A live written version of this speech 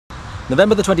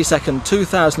November the 22nd,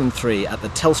 2003 at the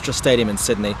Telstra Stadium in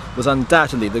Sydney was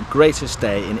undoubtedly the greatest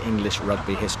day in English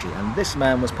rugby history, and this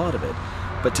man was part of it.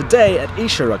 But today at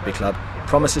Esher Rugby Club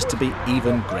promises to be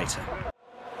even greater.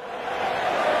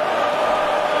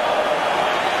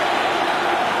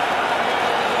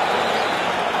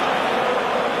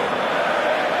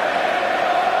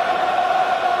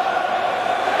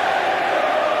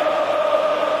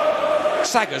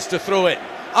 Saggers to throw it.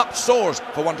 Up soars,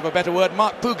 for want of a better word,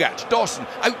 Mark Pugat. Dawson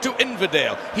out to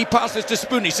Inverdale. He passes to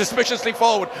Spoonie, suspiciously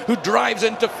forward, who drives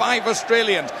into 5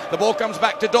 Australians. The ball comes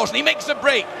back to Dawson. He makes a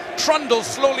break. Trundles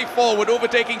slowly forward,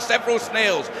 overtaking several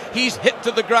snails. He's hit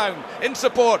to the ground. In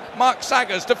support, Mark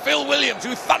Saggers to Phil Williams,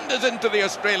 who thunders into the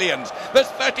Australians. There's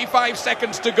 35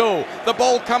 seconds to go. The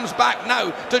ball comes back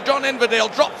now to John Inverdale.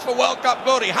 Drops for World Cup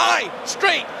glory. High,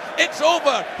 straight. It's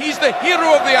over. He's the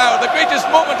hero of the hour, the greatest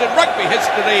moment in rugby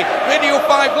history. Radio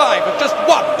 5 Live have just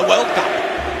won the World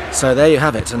Cup. So there you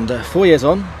have it, and 4 years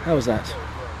on, how was that?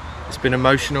 It's been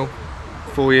emotional.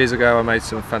 4 years ago I made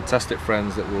some fantastic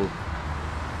friends that will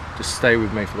just stay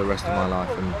with me for the rest of my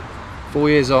life, and 4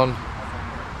 years on,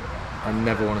 I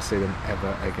never want to see them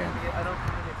ever again.